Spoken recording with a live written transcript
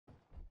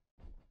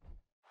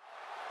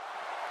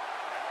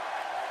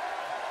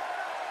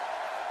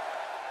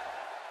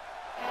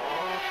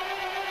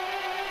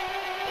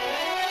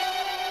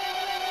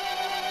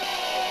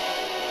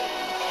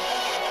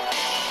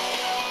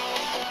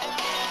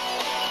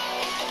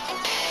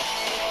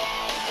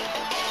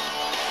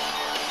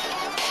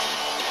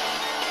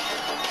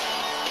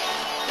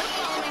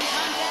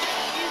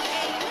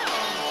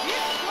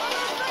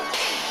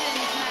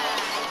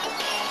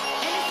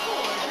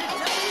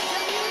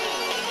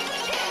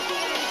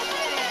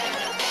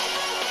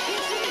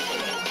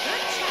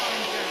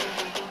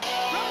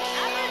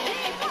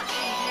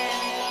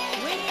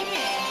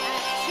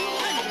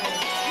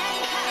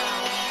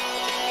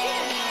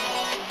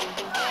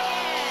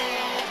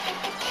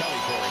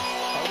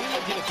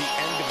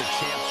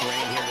champ's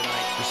reign here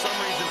tonight. For some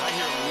reason, I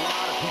hear a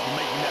lot of people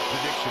making that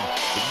prediction,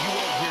 but you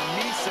won't hear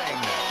me saying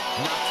that.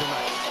 Not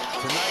tonight.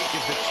 Tonight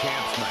is the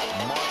champ's night.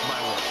 Mark my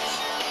words.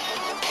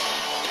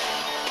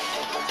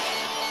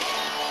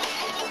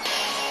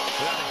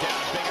 Without a doubt,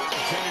 a big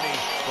opportunity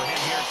for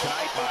him here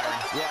tonight, Byron.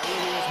 Yeah, it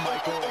really is,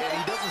 Michael, and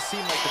he doesn't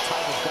seem like the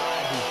type of guy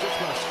who's just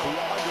going to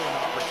squander an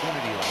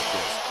opportunity like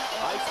this.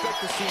 I expect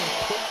to see him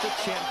push the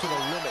champ to the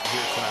limit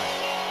here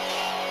tonight.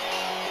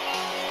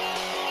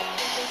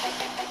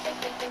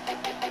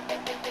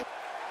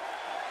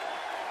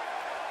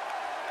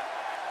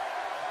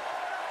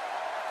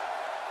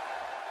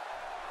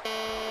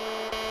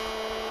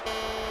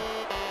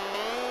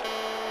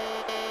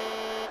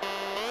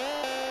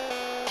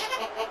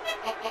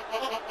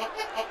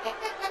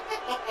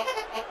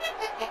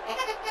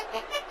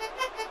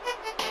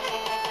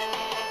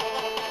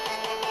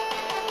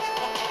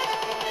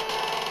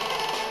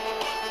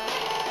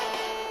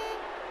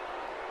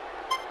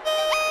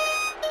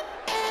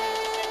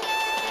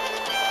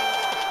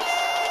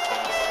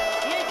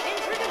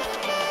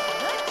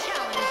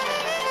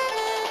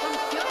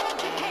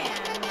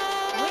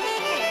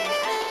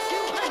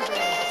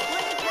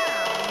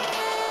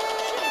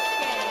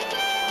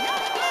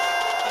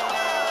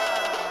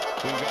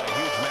 We've got a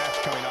huge match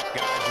coming up,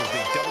 guys, as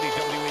the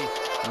WWE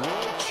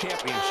World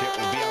Championship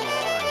will be on the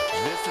line.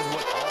 This is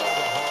what all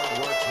the hard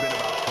work's been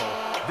about, Cole.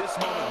 This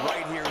moment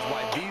right here is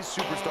why these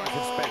superstars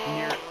have spent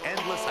near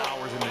endless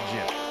hours in the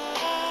gym.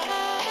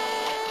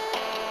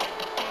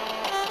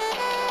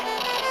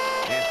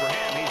 And for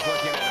him, he's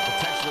looking at a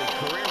potentially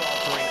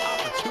career-altering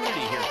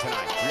opportunity here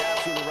tonight. You're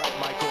absolutely right,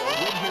 Michael. A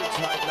win here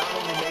tonight not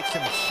only makes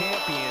him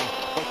champion,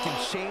 but can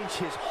change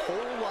his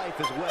whole life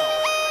as well.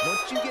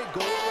 Once you get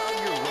gold around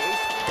your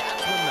waist,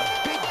 that's when the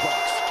big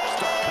bucks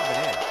start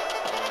coming in.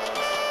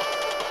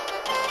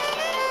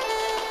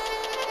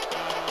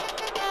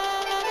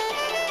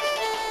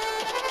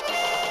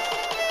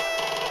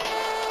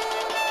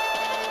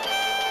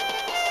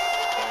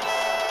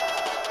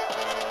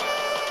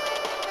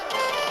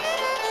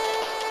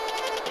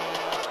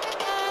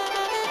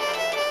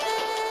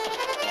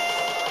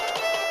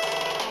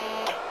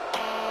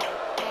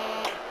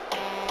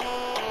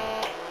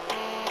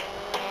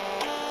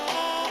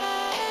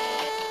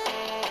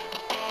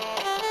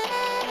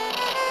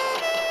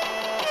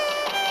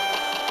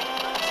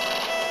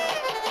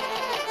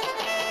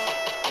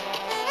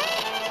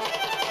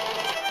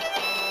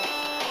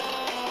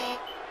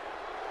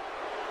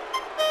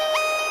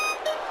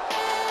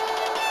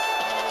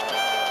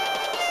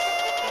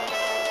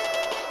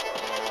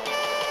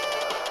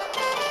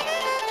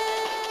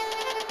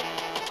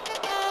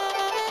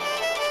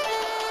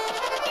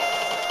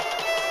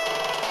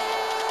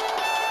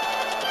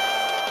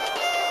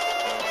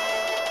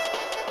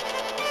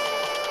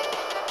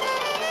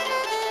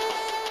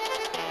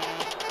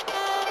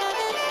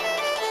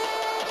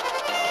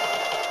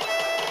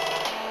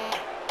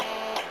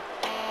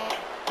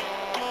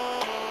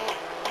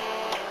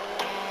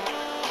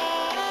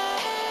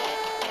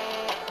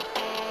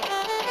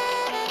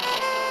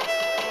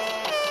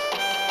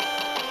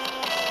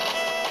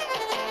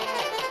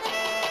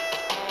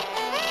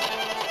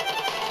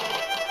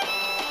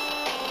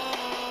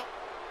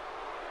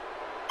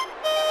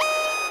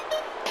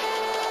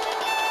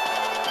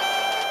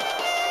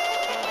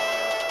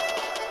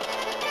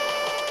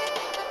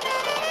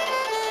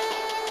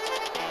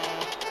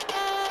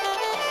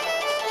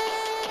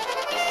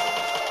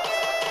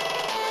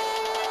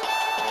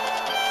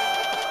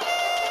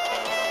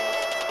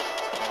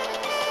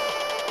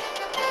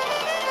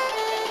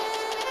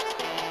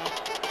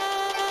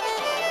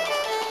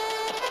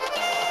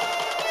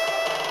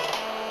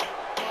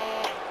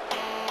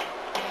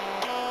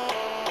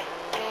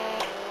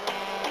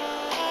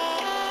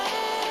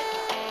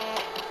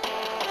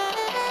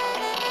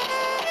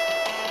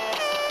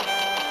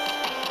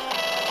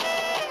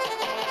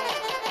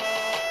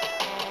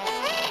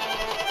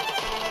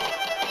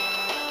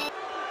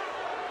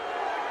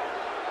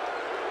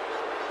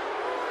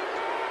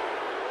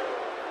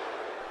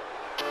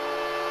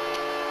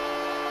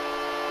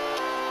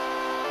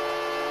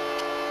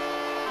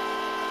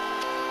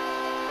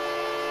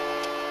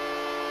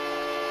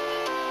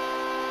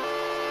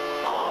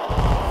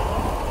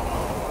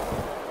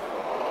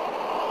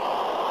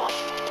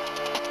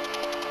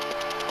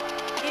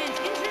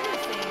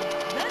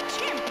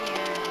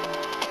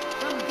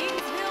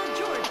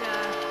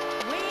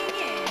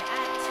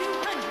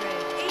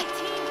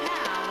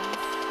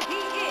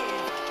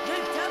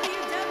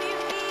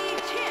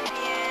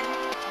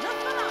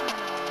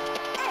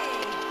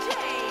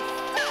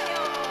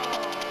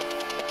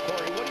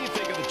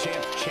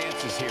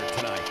 chances here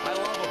tonight. I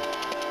love him.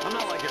 I'm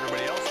not like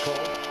everybody else, Cole.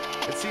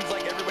 It seems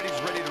like everybody's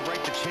ready to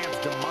write the champ's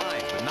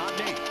demise, but not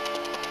me.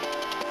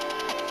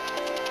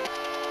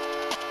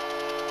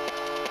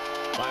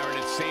 Byron,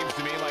 it seems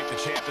to me like the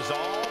champ is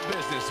all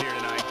business here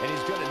tonight. And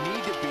he's going to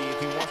need to be if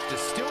he wants to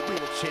still be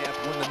the champ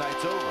when the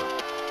night's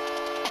over.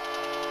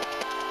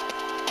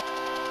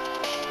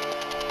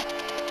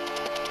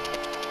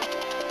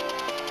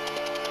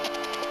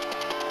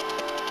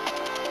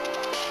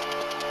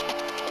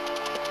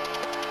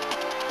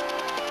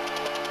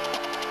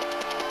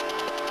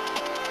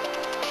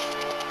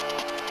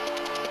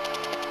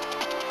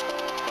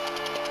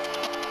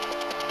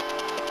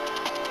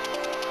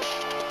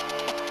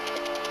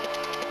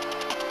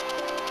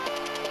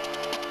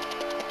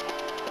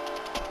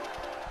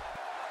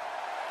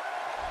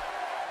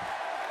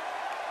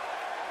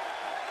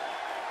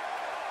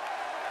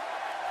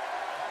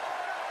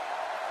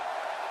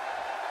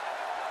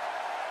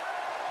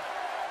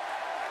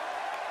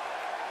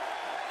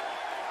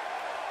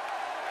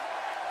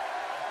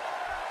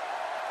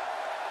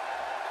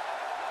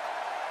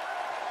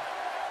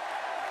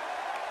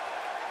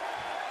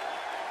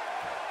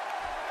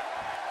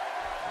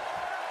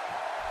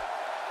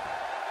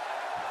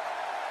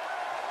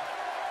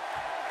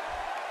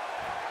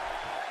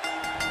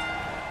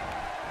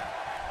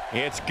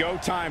 It's go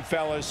time,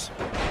 fellas.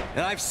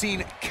 And I've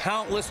seen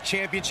countless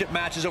championship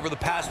matches over the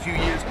past few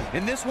years,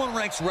 and this one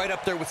ranks right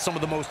up there with some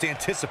of the most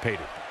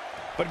anticipated.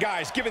 But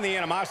guys, given the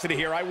animosity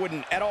here, I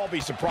wouldn't at all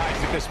be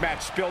surprised if this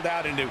match spilled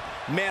out into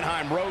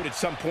Mannheim Road at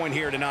some point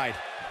here tonight.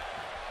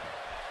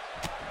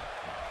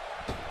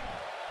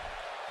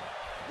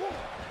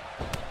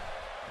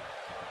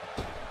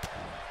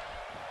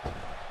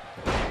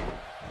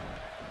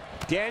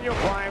 Daniel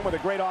Bryan with a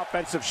great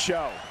offensive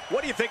show.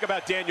 What do you think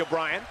about Daniel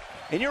Bryan?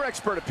 In your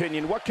expert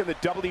opinion, what can the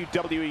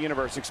WWE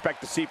Universe expect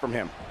to see from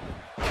him?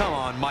 Come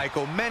on,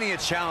 Michael. Many a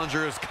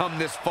challenger has come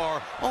this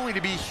far, only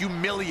to be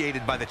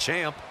humiliated by the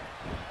champ.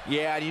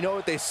 Yeah, and you know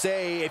what they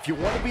say, if you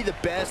want to be the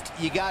best,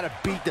 you got to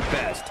beat the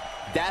best.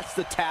 That's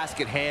the task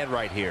at hand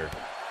right here.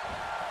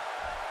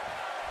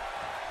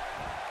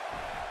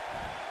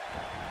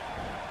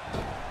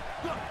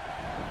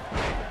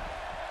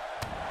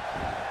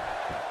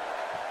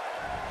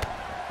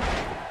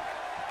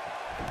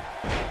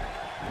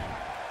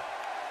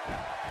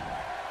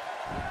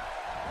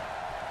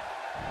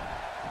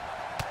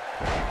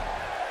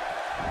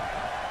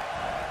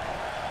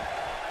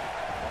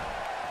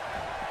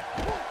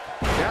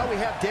 Now we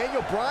have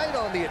Daniel Bryan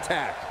on the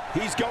attack.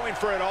 He's going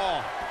for it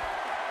all.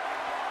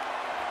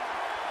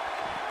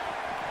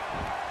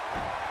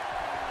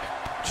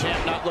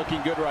 Champ not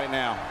looking good right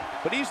now.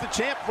 But he's the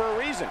champ for a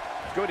reason.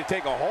 It's going to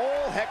take a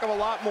whole heck of a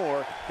lot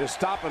more to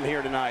stop him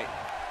here tonight.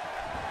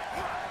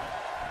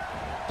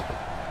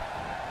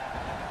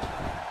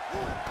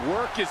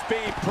 Work is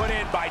being put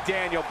in by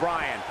Daniel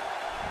Bryan.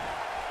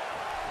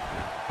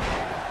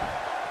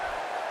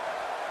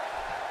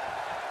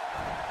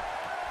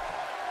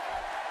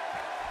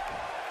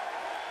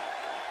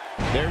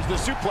 There's the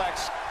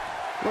suplex.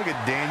 Look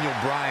at Daniel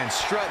Bryan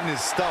strutting his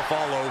stuff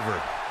all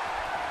over.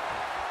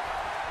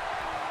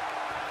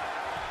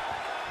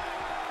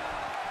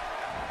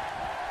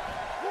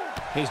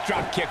 His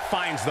drop kick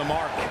finds the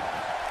mark.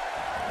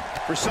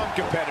 For some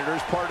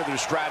competitors, part of their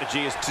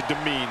strategy is to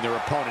demean their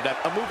opponent.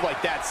 A move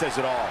like that says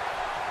it all.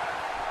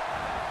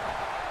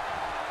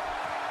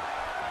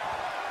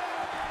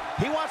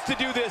 He wants to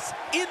do this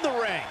in the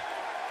ring.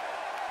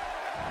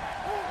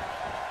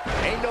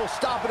 Ain't no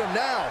stopping him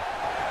now.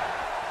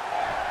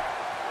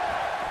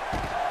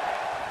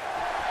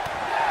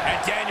 And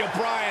Daniel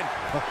Bryan,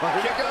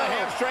 kick to the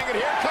hamstring, and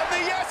here come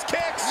the yes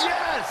kicks.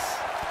 Yes!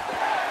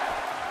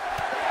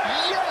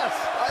 Yes!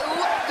 I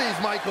love these,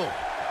 Michael.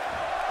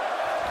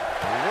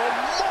 One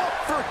more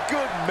for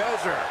good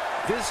measure.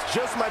 This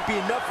just might be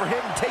enough for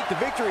him to take the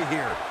victory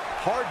here.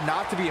 Hard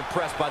not to be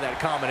impressed by that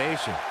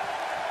combination.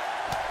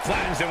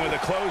 Flattens him with a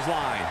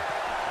clothesline.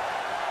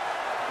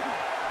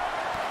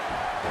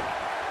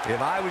 If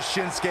I was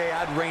Shinsuke,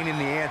 I'd rein in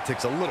the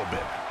antics a little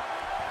bit.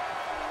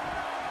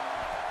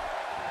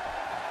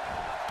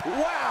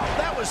 Wow,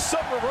 that was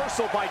some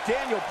reversal by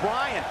Daniel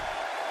Bryan.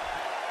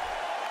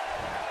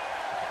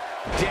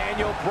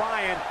 Daniel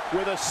Bryan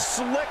with a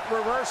slick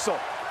reversal.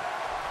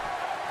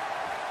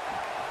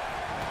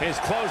 His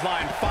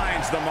clothesline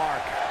finds the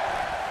mark.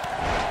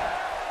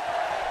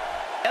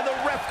 And the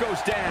ref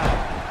goes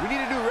down. We need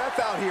a new ref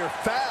out here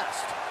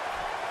fast.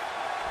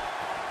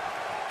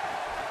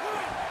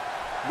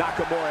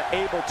 Nakamura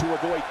able to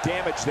avoid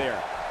damage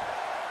there.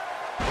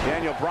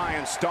 Daniel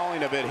Bryan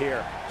stalling a bit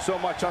here. So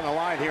much on the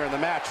line here in the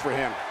match for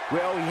him.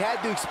 Well, he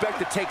had to expect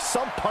to take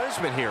some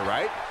punishment here,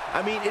 right?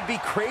 I mean, it'd be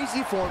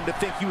crazy for him to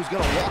think he was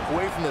going to walk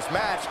away from this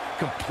match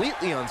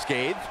completely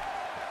unscathed.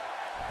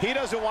 He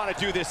doesn't want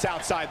to do this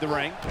outside the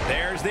ring.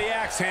 There's the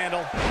axe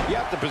handle. You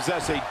have to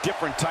possess a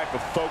different type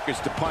of focus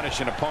to punish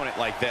an opponent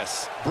like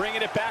this.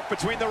 Bringing it back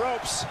between the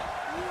ropes.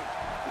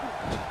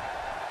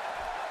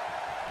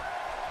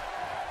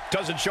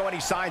 Doesn't show any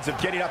signs of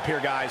getting up here,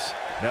 guys.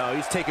 No,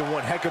 he's taking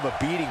one heck of a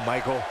beating,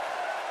 Michael.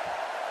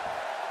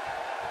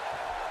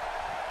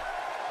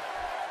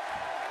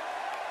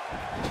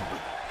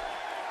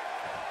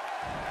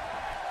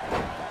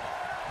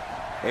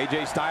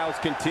 AJ Styles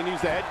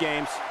continues the head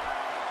games.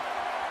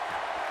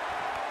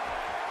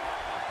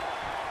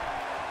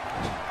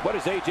 What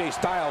does AJ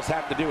Styles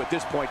have to do at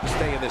this point to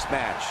stay in this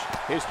match?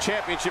 His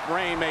championship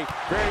reign may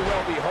very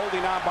well be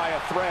holding on by a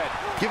thread.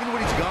 Given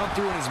what he's gone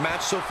through in his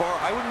match so far,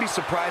 I wouldn't be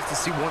surprised to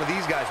see one of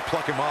these guys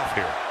pluck him off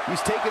here. He's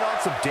taking on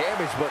some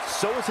damage, but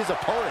so is his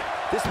opponent.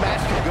 This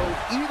match can go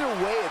either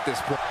way at this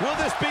point. Will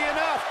this be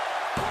enough?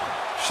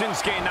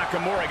 Shinsuke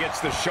Nakamura gets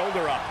the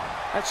shoulder up.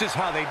 That's just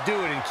how they do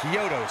it in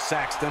Kyoto,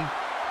 Saxton.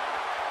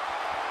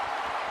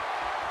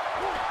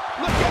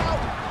 Look out!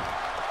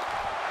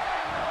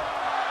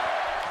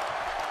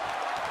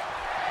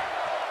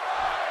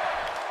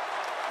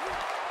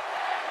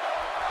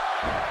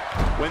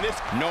 When this...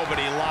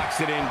 Nobody locks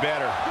it in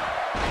better.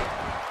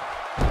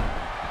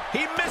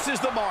 He misses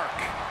the mark.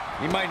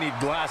 He might need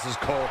glasses,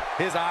 Cole.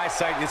 His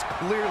eyesight is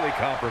clearly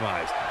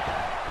compromised.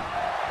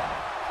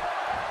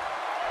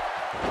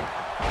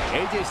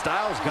 AJ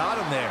Styles got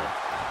him there.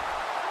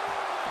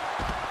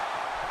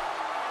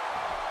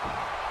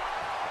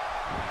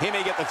 He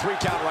may get the 3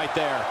 count right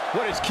there.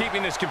 What is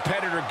keeping this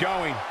competitor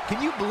going?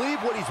 Can you believe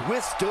what he's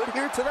withstood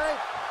here tonight?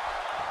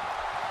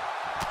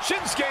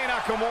 Shinsuke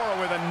Nakamura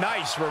with a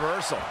nice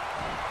reversal.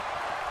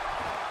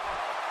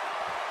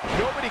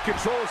 Nobody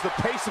controls the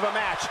pace of a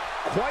match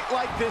quite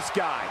like this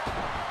guy.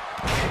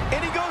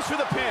 And he goes for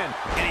the pin.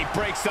 And he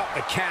breaks up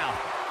the count.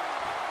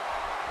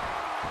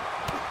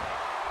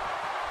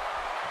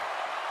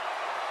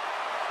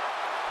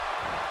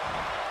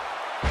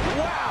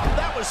 Wow,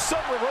 that was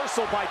some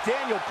reversal by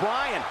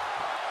Bryan.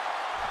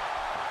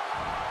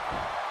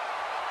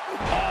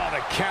 Oh,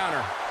 the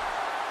counter.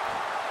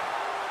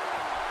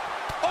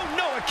 Oh,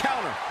 no, a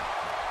counter.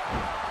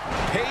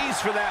 Pays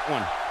for that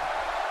one.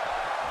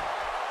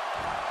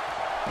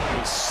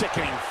 A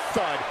sickening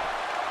thud.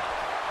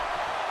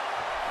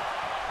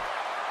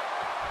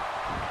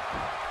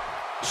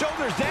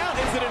 Shoulders down,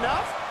 is it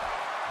enough?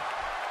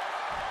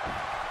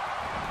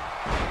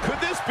 Could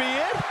this be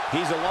it?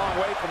 He's a long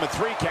way from a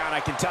 3 count, I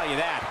can tell you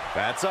that.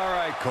 That's all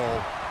right,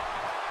 Cole.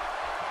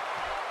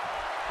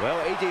 Well,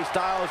 AJ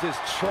Styles is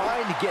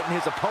trying to get in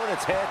his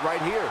opponent's head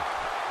right here.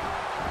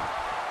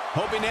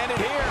 Hoping to end it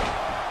here.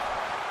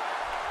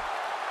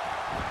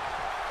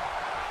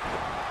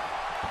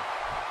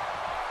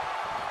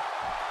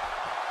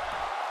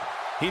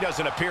 He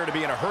doesn't appear to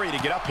be in a hurry to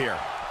get up here.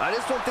 I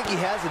just don't think he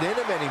has it in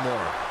him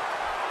anymore.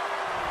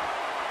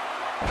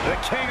 The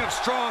king of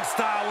strong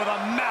style with a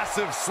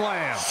massive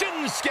slam.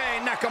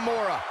 Shinsuke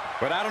Nakamura.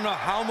 But I don't know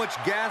how much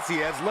gas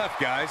he has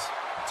left, guys.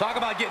 Talk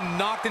about getting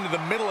knocked into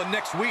the middle of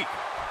next week.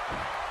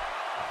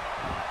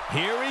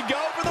 Here we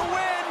go for the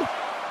win.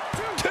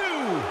 2.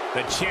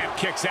 The champ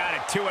kicks out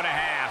at 2.5.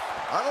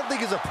 I don't think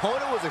his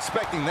opponent was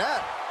expecting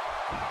that.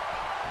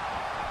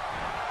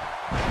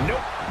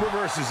 Nope,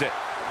 reverses it.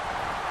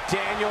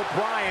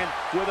 Bryan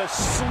with a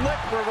slick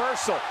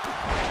reversal.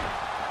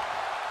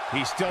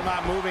 He's still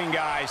not moving,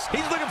 guys.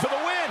 He's looking for the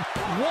win.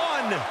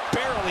 1,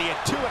 barely at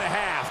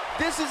 2.5.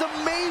 This is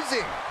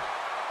amazing.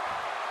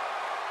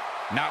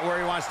 Not where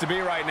he wants to be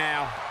right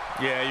now.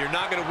 Yeah, you're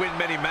not going to win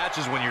many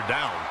matches when you're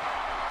down.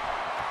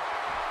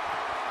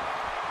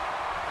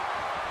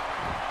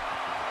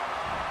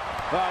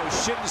 Oh,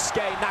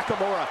 Shinsuke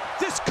Nakamura.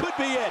 This could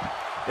be it.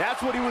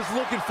 That's what he was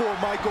looking for,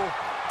 Michael.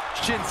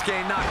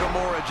 Shinsuke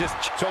Nakamura just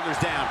shoulders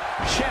down.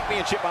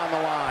 Championship on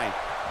the line.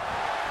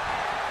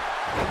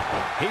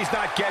 He's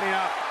not getting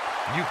up.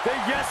 The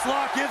yes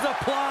lock is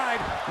applied.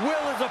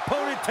 Will his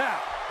opponent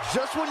tap?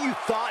 Just when you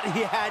thought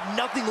he had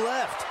nothing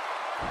left.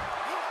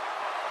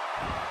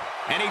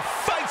 And he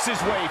fights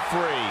his way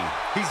free.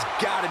 He's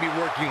got to be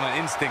working on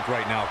instinct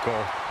right now,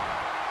 Cole.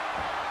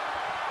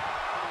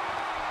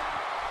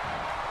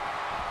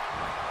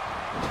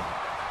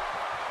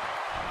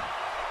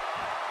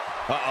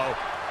 Uh-oh.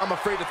 I'm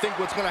afraid to think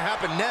what's going to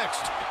happen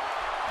next.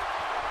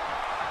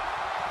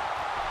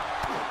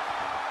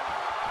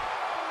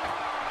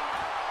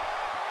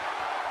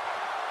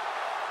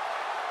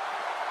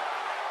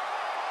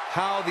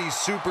 How these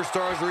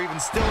superstars are even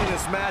still in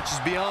this match is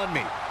beyond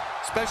me,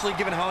 especially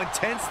given how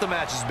intense the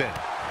match has been.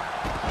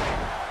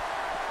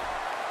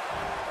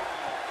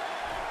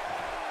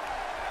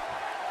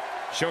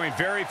 Showing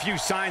very few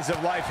signs of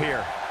life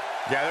here.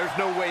 Yeah, there's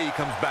no way he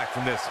comes back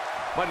from this.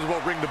 Might as well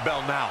ring the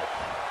bell now.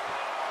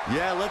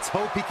 Yeah, let's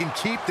hope he can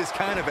keep this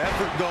kind of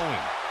effort going.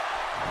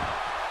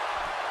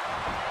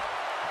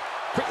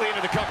 Quickly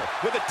into the cover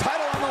with the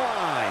title on the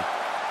line.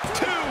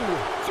 2,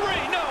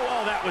 3, no.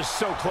 Oh, that was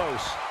so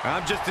close.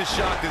 I'm just as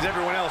shocked as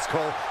everyone else,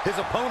 Cole, his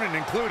opponent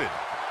included.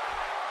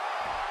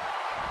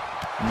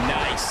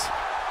 Nice.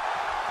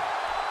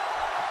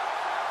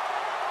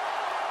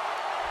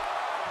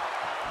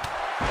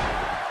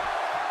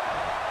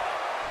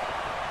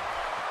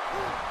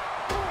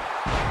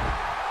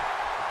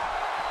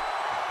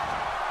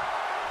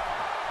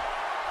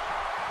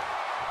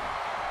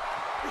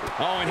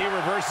 Oh, and he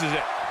reverses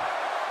it.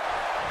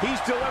 He's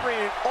delivering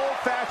an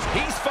old-fashioned.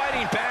 He's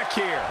fighting back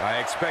here. I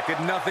expected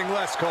nothing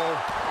less, Cole.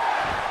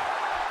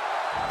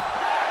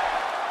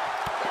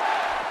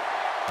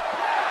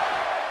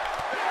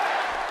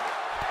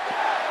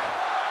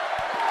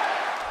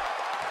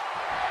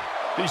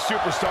 These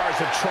superstars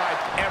have tried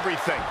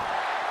everything.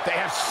 They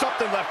have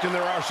something left in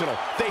their arsenal.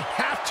 They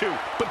have to,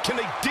 but can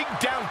they dig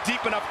down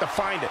deep enough to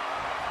find it?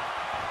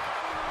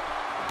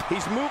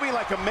 He's moving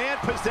like a man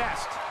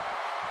possessed.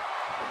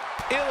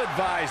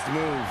 Ill-advised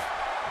move.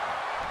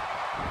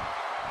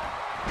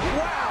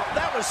 Wow,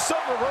 that was some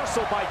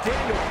reversal by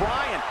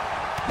Bryan.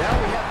 Now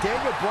we have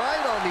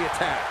Bryan on the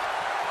attack.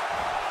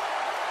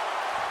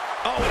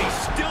 Oh, and he's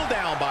still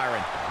down,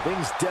 Byron.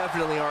 Things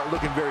definitely aren't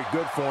looking very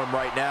good for him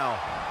right now.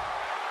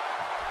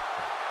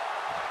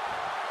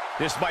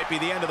 This might be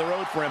the end of the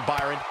road for him,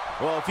 Byron.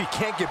 Well, if he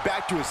can't get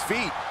back to his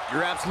feet,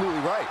 you're absolutely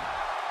right.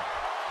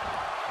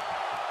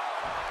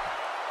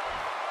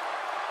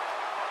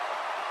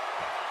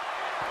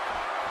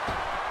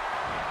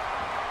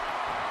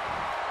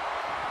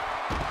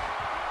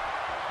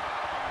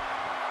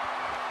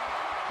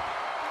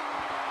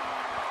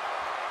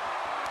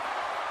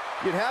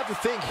 You'd have to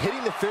think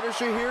hitting the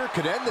finisher here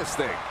could end this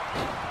thing.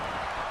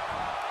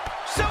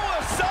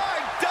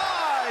 Suicide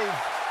dive!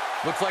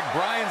 Looks like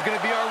Bryan's going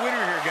to be our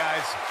winner here,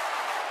 guys.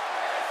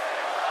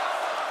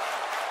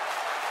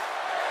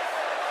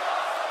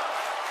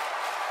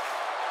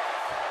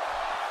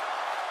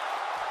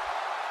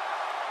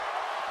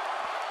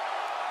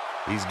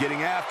 He's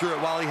getting after it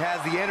while he has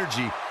the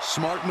energy.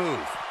 Smart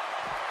move.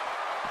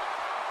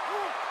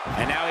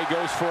 And now he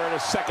goes for it a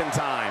second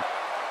time.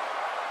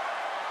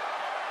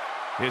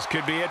 This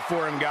could be it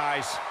for him,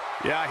 guys.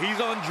 Yeah,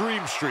 he's on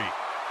Dream Street.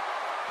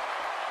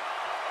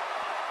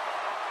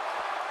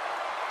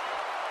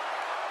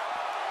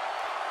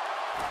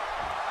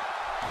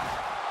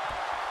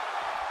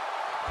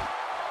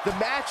 The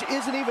match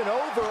isn't even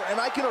over, and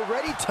I can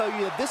already tell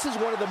you that this is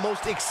one of the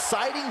most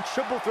exciting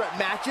triple threat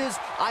matches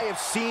I have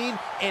seen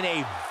in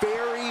a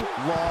very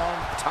long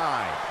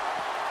time.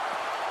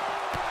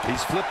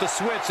 He's flipped the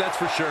switch, that's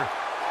for sure.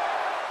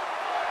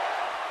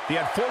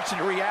 The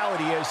unfortunate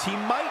reality is he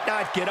might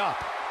not get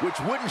up. Which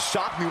wouldn't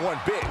shock me one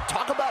bit.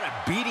 Talk about a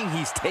beating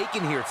he's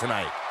taken here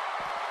tonight.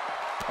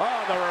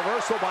 Oh, the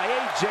reversal by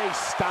AJ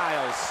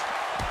Styles.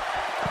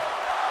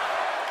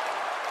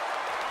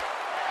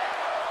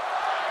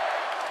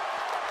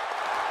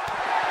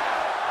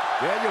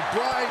 Daniel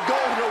Bryan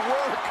going to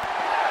work.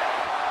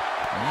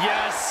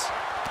 Yes,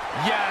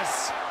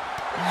 yes,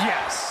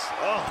 yes.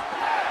 Oh.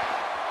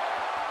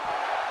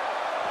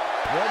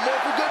 One more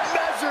for good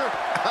measure.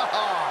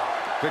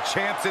 The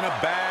champ's in a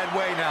bad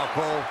way now,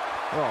 Cole.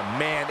 Oh,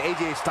 man,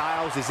 AJ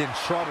Styles is in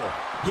trouble.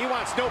 He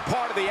wants no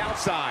part of the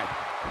outside.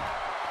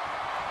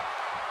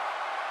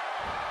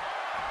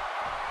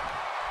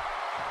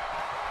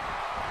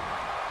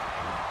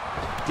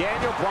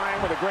 Daniel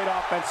Bryan with a great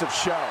offensive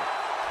show.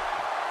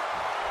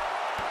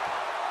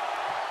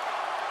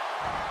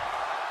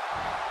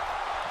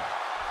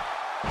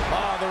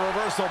 Oh, the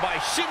reversal by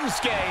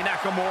Shinsuke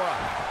Nakamura.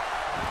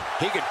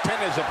 He could pin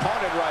his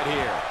opponent right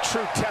here.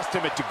 True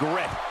testament to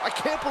grit. I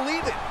can't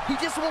believe it. He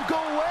just won't go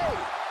away.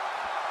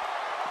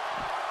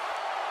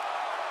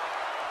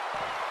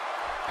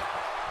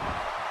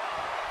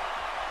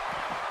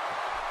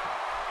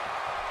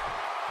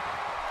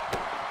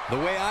 The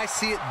way I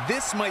see it,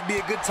 this might be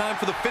a good time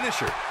for the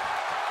finisher.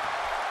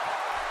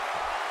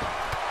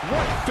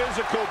 What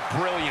physical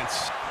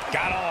brilliance.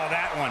 Got all of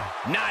that one.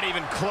 Not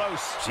even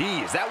close.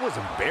 Jeez, that was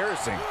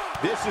embarrassing.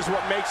 This is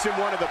what makes him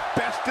one of the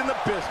best in the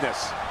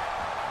business.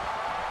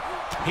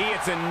 He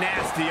hits a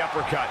nasty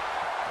uppercut.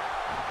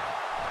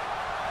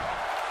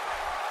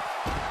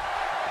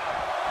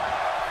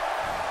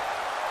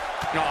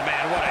 Oh,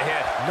 man, what a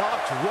hit.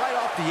 Knocked right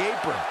off the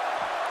apron.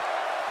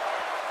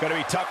 Gonna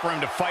be tough for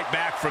him to fight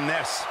back from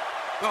this.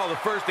 Well, the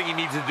first thing he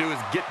needs to do is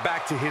get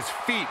back to his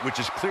feet, which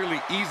is clearly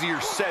easier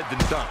said than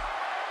done.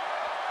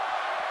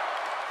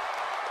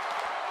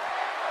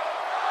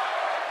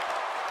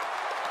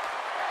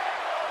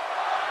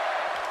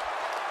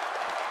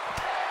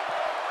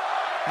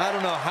 I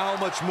don't know how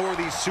much more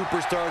these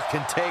superstars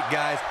can take,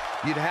 guys.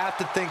 You'd have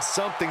to think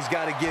something's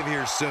got to give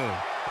here soon.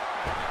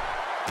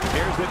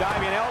 Here's the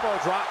diving elbow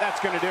drop. That's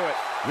going to do it.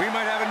 We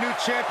might have a new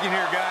champion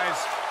here, guys.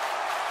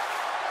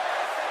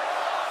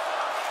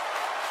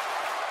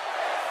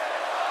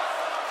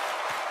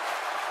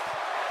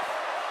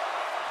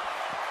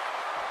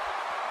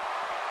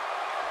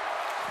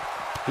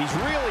 He's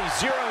really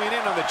zeroing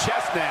in on the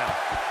chest now.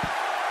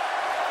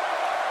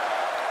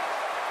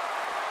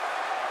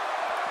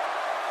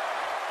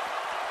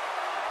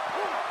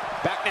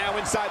 Back now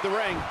inside the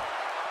ring.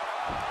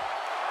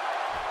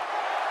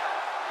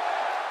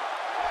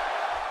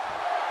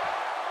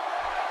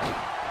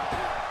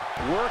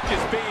 Work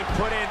is being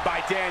put in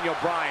by Daniel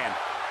Bryan.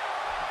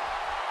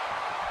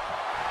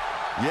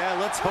 Yeah,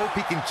 let's hope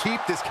he can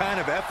keep this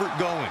kind of effort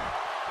going.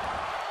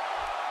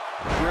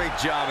 Great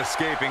job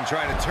escaping,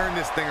 trying to turn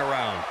this thing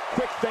around.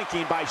 Quick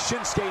thinking by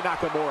Shinsuke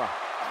Nakamura.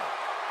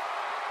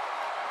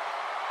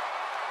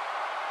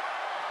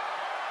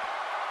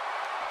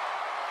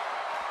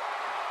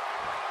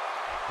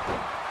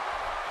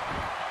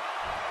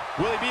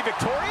 Will he be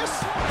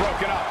victorious?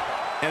 Broken up,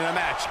 and the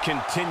match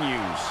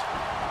continues.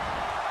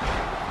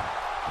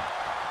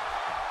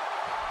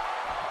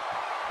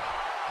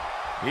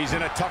 He's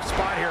in a tough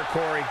spot here,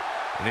 Corey.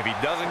 And if he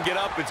doesn't get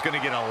up, it's going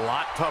to get a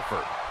lot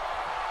tougher.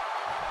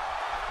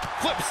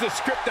 Flips the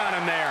script on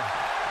him there.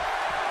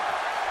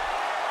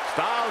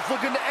 Styles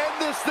looking to end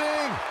this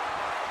thing.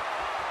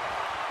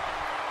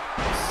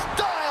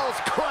 Styles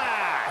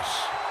clash.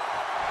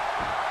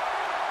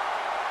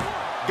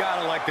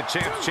 Gotta like the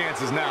champ's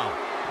chances now.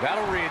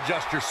 That'll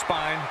readjust your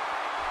spine.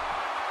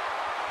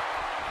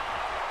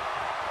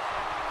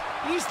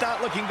 He's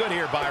not looking good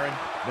here, Byron.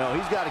 No,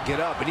 he's got to get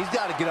up, and he's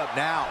got to get up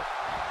now.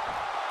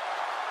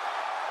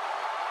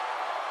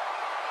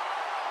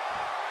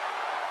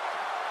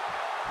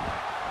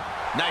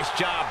 Nice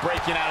job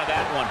breaking out of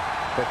that one.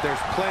 But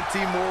there's plenty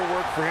more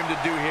work for him to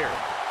do here.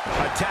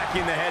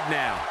 Attacking the head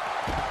now.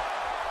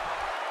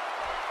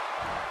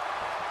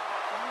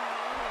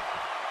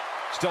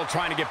 Still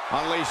trying to get...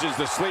 Unleashes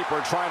the sleeper,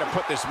 trying to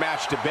put this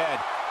match to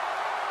bed.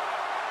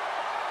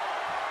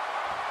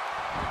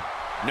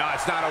 No,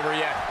 it's not over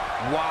yet.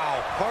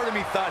 Wow, part of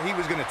me thought he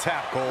was going to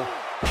tap, Cole.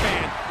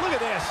 Man, look at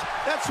this.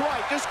 That's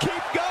right, just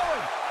keep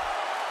going.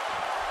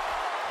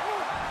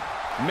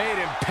 Made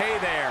him pay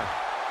there.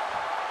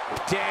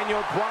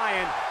 Daniel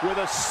Bryan with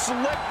a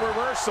slick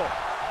reversal.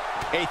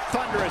 A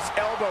thunderous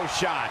elbow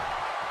shot.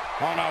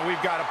 Oh, no,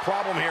 we've got a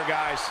problem here,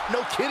 guys.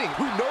 No kidding.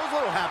 Who knows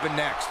what will happen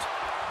next?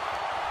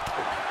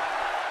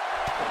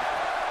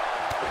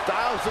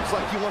 Styles looks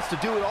like he wants to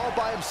do it all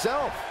by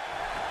himself.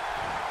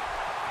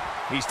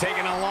 He's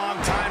taking a long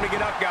time to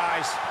get up,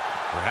 guys.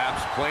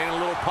 Perhaps playing a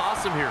little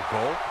possum here,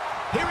 Cole.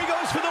 Here he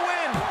goes for the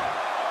win.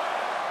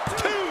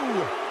 2.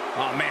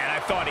 Oh, man, I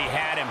thought he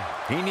had him.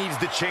 He needs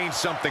to change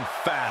something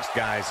fast,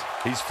 guys.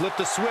 He's flipped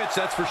the switch,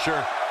 that's for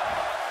sure.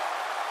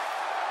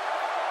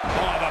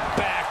 Oh, the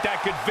back.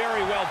 That could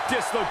very well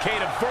dislocate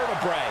a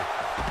vertebrae.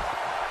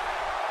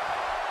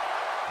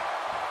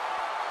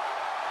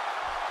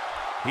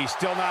 He's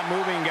still not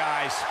moving,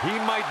 guys. He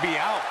might be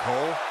out,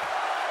 Cole.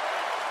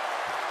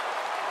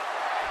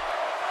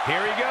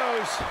 Here he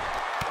goes.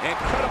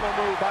 Incredible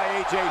move by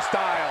AJ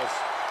Styles.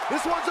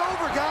 This one's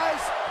over,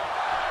 guys.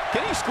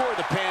 Can he score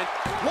the pin?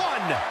 1,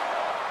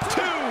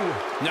 2.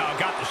 No,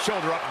 got the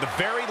shoulder up at the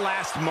very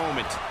last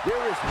moment.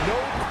 There is no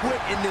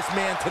quit in this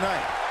man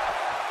tonight.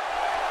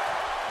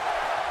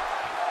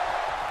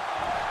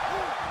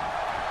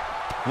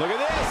 Look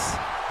at this.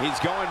 He's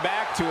going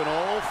back to an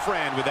old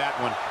friend with that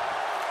one.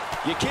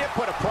 You can't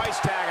put a price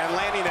tag on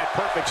landing that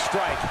perfect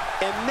strike,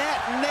 and that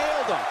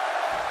nailed him.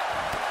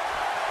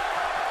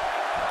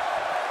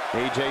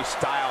 AJ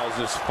Styles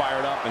is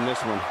fired up in this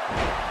one.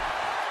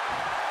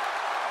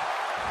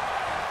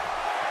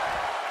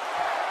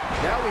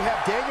 Now we have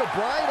Daniel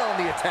Bryan on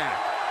the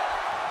attack.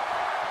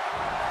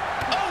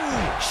 Oh,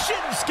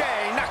 Shinsuke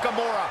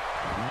Nakamura.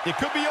 It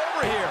could be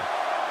over here.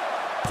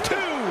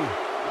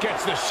 2.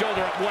 Gets the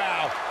shoulder up.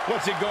 Wow,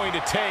 what's it going to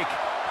take?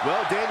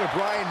 Well, Daniel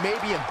Bryan may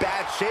be in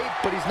bad shape,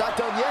 but he's not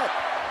done yet.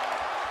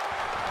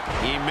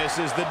 He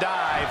misses the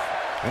dive.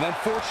 And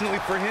unfortunately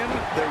for him,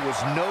 there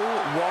was no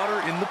water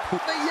in the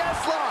pool. The yes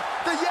lock!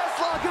 The yes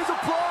lock is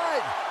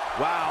applied!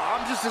 Wow,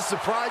 I'm just as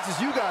surprised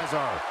as you guys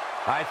are.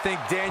 I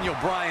think Daniel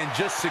Bryan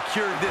just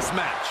secured this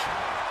match.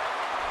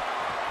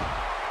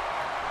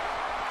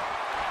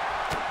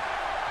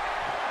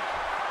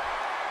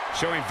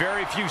 Showing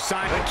very few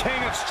signs. The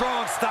king of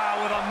strong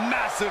style with a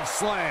massive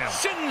slam.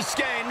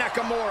 Shinsuke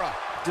Nakamura.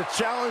 The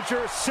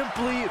challenger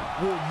simply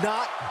will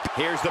not.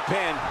 Here's the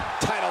pin.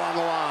 Title on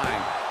the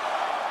line.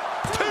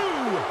 2,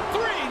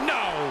 3,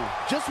 no.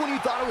 Just when you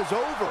thought it was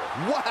over.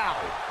 Wow.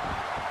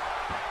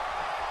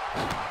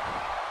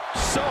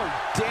 So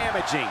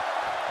damaging.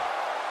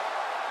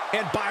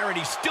 And Byron,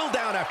 he's still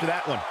down after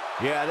that one.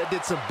 Yeah, that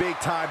did some big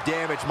time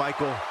damage,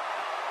 Michael.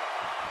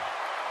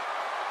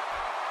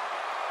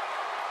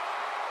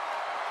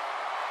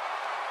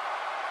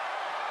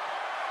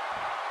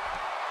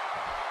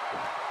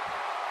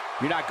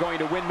 You're not going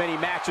to win many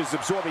matches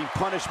absorbing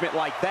punishment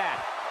like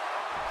that.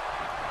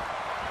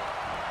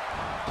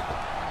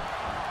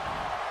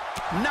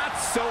 Not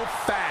so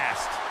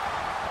fast.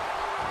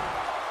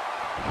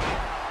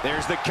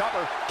 There's the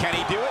cover. Can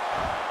he do it?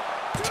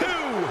 2.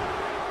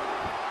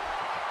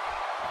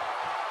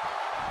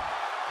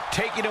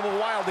 Taking him a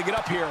while to get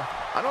up here.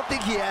 I don't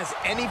think he has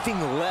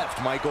anything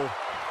left, Michael.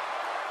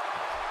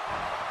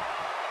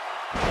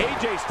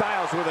 AJ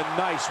Styles with a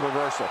nice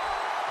reversal.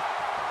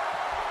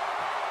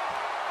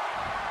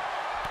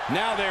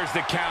 Now there's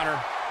the counter.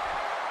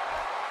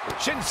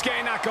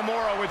 Shinsuke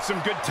Nakamura with some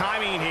good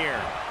timing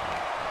here.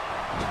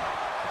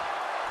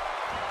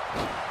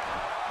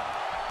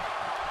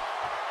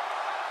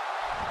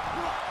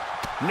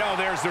 No,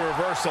 there's the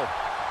reversal.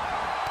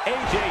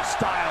 AJ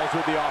Styles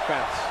with the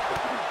offense.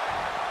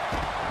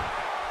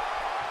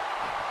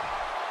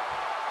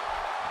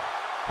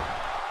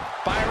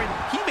 Byron,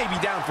 he may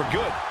be down for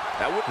good.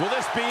 Will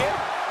this be it?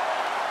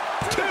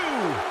 2.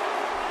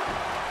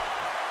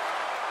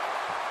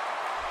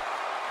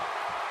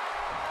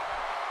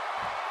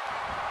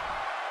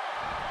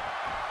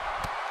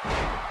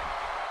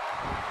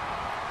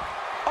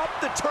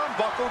 Up the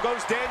turnbuckle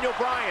goes Daniel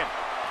Bryan.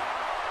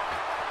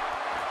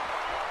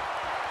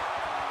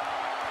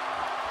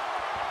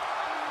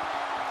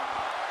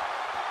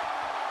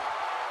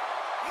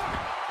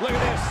 Look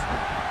at this.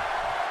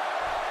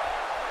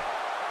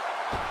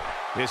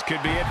 This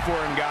could be it for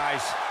him,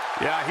 guys.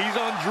 Yeah, he's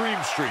on Dream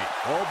Street.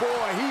 Oh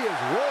boy, he is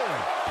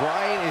rolling.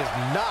 Bryan is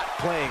not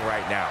playing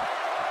right now.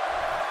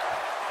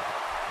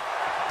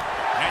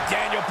 And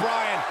Daniel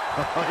Bryan.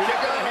 Kick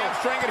of the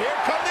hamstring, and here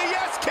come the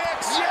yes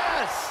kicks.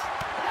 Yes!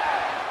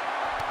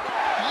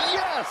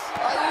 Yes!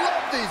 I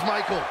love these,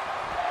 Michael.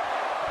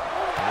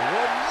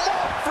 One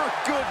more for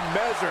good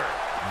measure.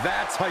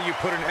 That's how you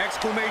put an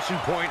exclamation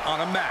point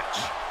on a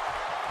match.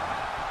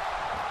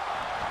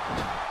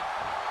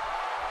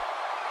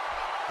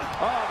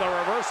 Oh, the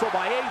reversal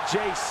by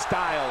AJ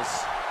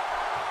Styles.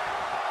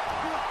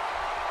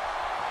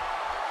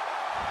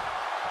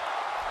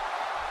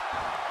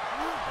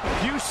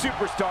 Few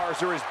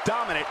superstars are as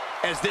dominant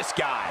as this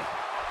guy.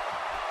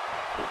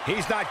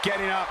 He's not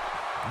getting up.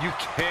 You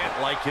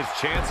can't like his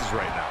chances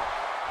right now.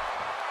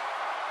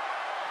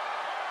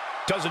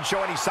 Doesn't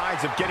show any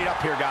signs of getting up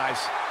here, guys.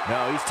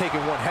 No, he's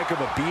taking one heck of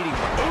a beating.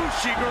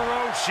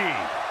 Ushigoroshi.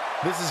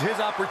 This is his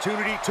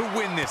opportunity to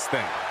win this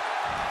thing.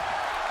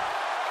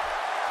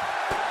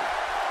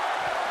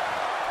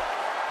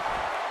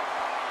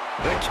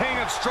 The king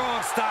of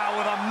strong style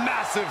with a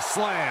massive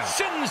slam.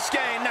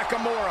 Shinsuke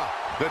Nakamura.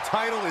 The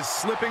title is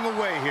slipping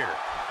away here.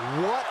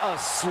 What a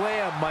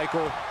slam,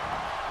 Michael.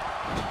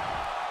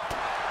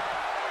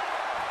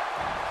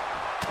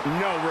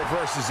 No,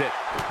 reverses it.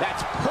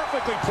 That's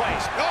perfectly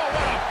placed. Oh,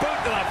 what a boot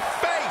to the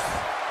face.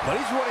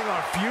 But he's running on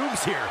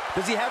fumes here.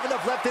 Does he have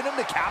enough left in him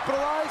to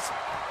capitalize?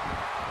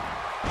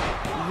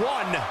 1,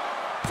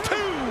 2.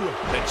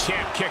 The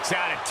champ kicks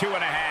out at 2.5.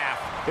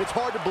 It's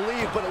hard to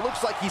believe, but it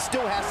looks like he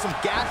still has some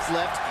gas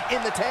left in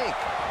the tank.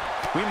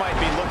 We might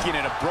be looking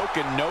at a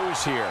broken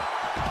nose here.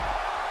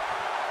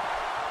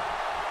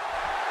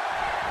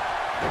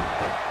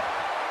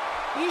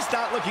 He's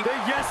not looking. The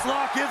yes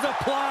lock is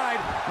applied.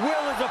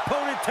 Will his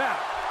opponent tap?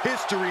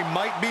 History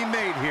might be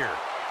made here.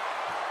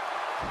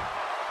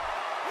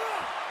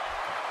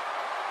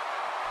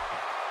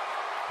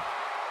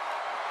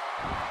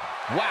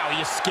 Wow,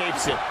 he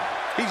escapes it.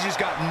 He's just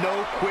got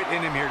no quit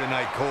in him here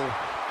tonight, Cole.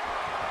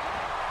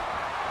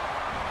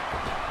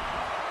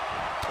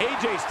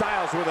 AJ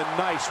Styles with a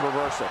nice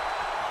reversal.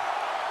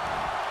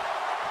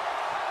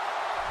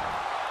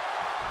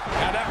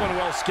 Now that one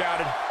well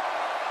scouted.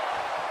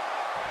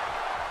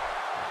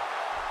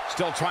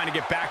 Still trying to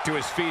get back to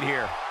his feet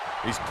here.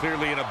 He's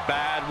clearly in a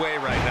bad way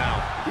right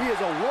now. He is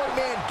a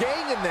one-man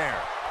gang in there.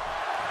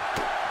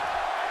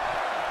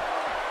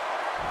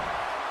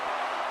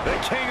 The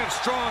king of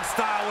strong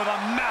style with a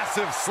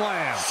massive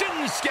slam.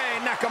 Shinsuke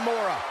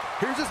Nakamura.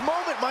 Here's his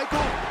moment, Michael.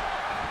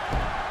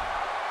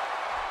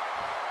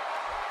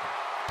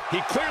 He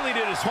clearly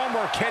did his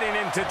homework heading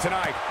into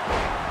tonight.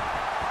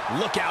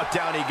 Look out,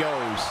 down he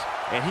goes.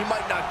 And he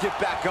might not get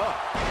back up.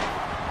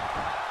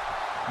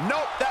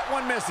 Nope, that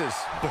one misses.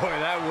 Boy,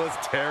 that was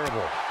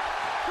terrible.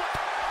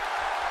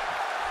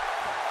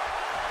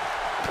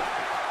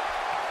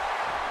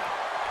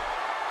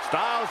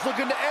 Styles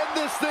looking to end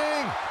this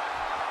thing.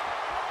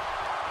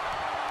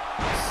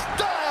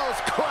 Styles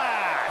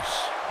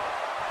clash.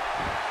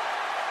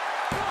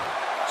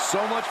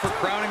 So much for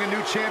crowning a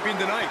new champion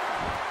tonight.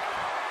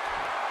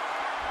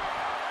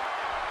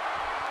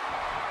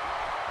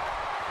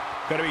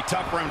 Gonna be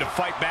tough for him to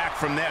fight back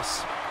from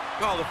this.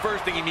 Well, the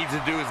first thing he needs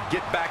to do is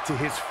get back to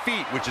his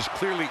feet, which is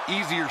clearly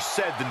easier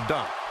said than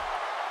done.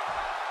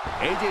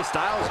 AJ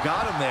Styles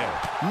got him there.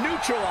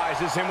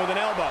 Neutralizes him with an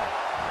elbow.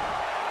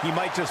 He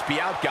might just be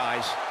out,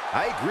 guys.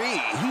 I agree.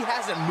 He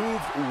hasn't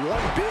moved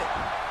one bit.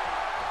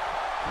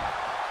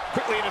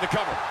 Quickly into the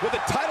cover with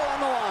the title on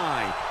the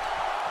line.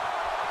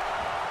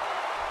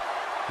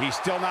 He's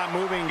still not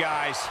moving,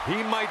 guys.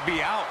 He might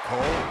be out,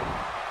 Cole.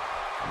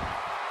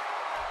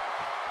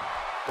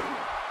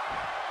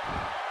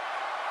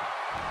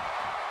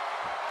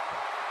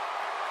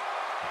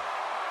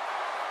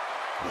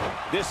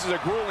 This is a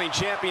grueling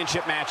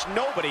championship match.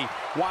 Nobody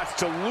wants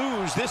to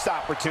lose this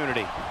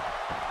opportunity.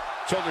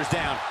 Shoulders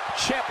down,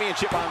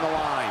 championship on the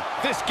line.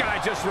 This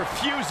guy just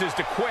refuses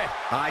to quit.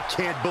 I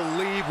can't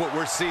believe what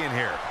we're seeing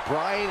here.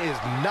 Bryan is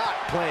not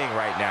playing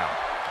right now.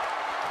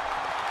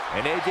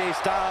 And AJ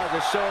Styles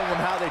is showing him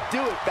how they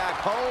do it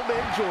back home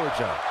in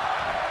Georgia.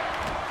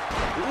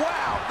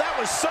 Wow, that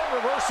was some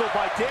reversal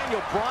by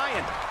Daniel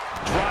Bryan.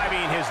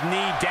 Driving his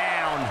knee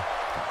down.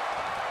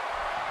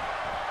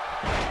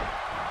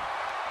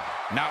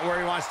 Not where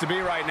he wants to be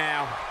right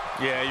now.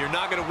 Yeah, you're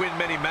not going to win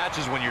many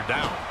matches when you're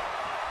down.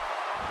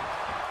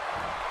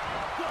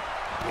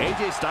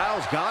 AJ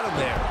Styles got him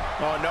there.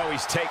 Oh, no,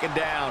 he's taken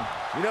down.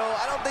 You know,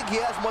 I don't think he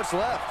has much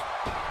left.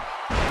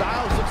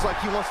 Styles looks like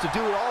he wants to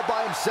do it all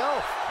by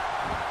himself.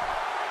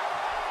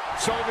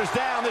 Shoulders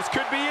down, this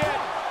could be it.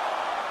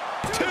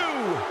 2.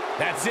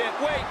 That's it.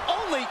 Wait,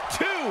 only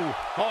 2.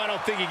 Oh, I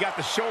don't think he got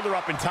the shoulder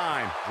up in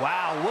time.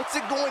 Wow, what's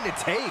it going to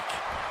take?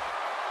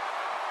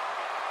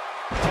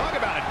 Talk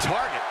about a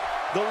target.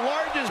 The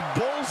largest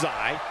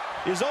bullseye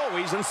is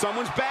always in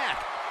someone's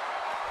back.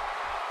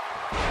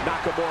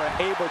 Nakamura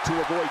able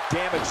to avoid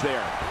damage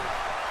there.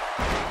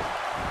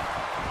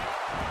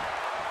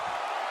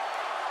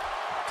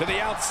 To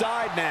the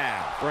outside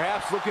now.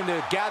 Perhaps looking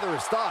to gather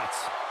his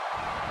thoughts.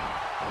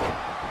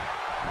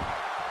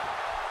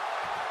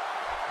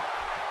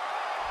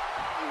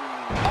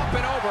 Up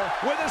and over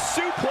with a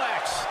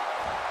suplex.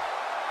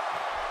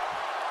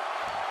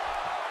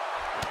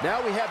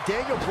 Now we have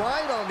Daniel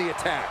Bryan on the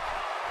attack.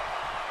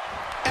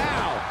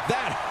 Ow,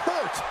 that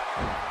hurt.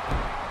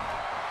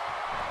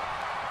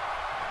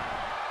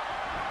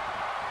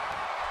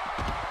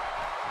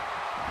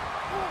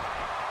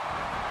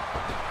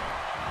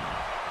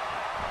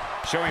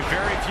 Showing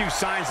very few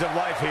signs of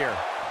life here.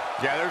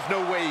 Yeah, there's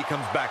no way he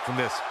comes back from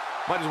this.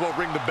 Might as well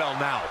ring the bell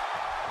now.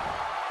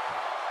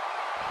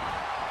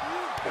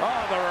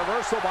 Oh, the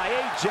reversal by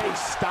AJ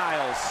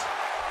Styles.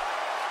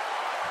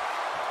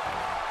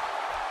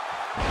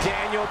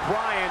 Daniel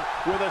Bryan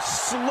with a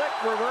slick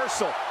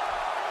reversal.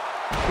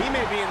 He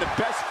may be in the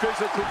best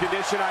physical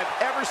condition I've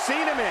ever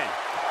seen him in.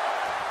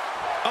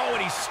 Oh,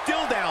 and he's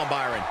still down,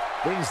 Byron.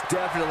 Things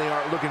definitely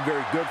aren't looking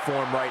very good for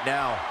him right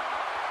now.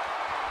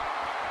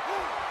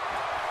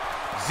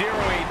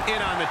 Zeroing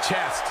in on the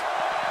chest.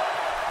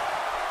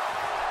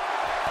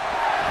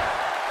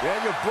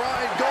 Daniel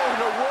Bryan going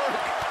to work.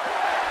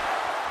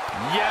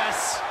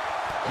 Yes,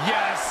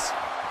 yes,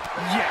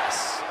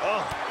 yes.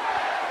 Oh.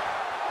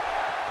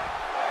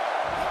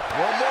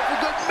 One more for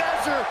good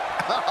measure.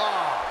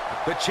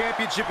 The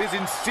championship is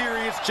in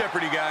serious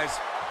jeopardy, guys.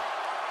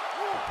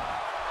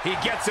 He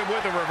gets it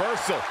with a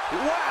reversal.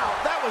 Wow,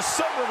 that was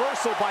some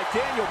reversal by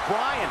Daniel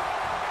Bryan.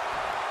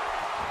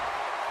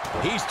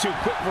 He's too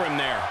quick for him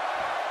there.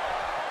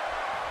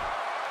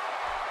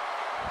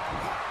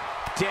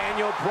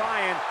 Daniel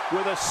Bryan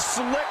with a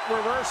slick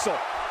reversal.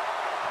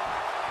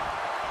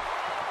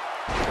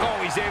 Oh,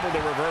 he's able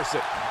to reverse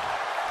it.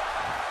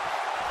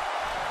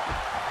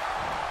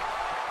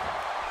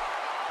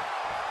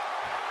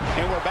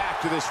 And we're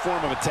back to this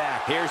form of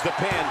attack. Here's the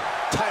pin,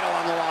 title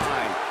on the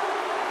line.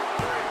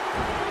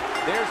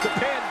 There's the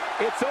pin.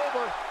 It's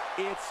over.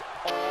 It's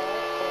all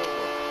over.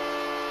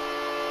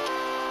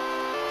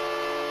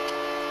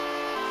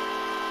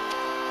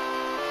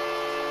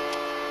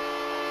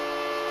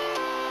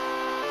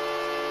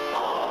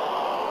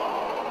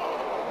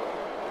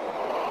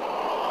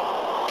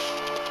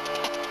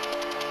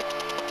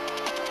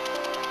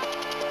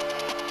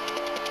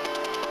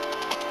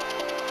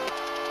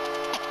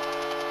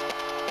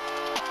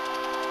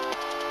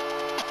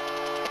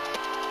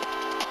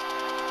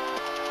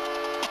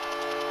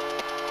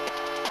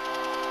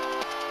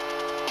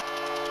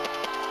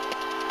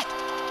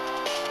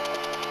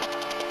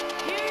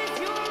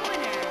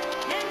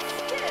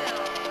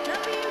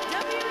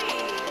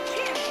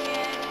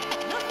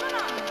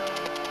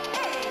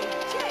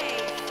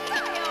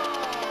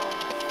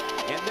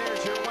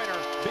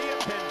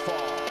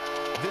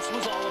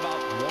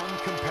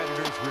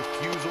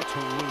 Refusal to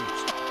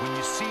lose. When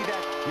you see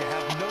that, you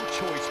have no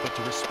choice but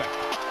to respect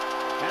it.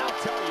 And I'll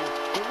tell you,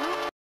 the root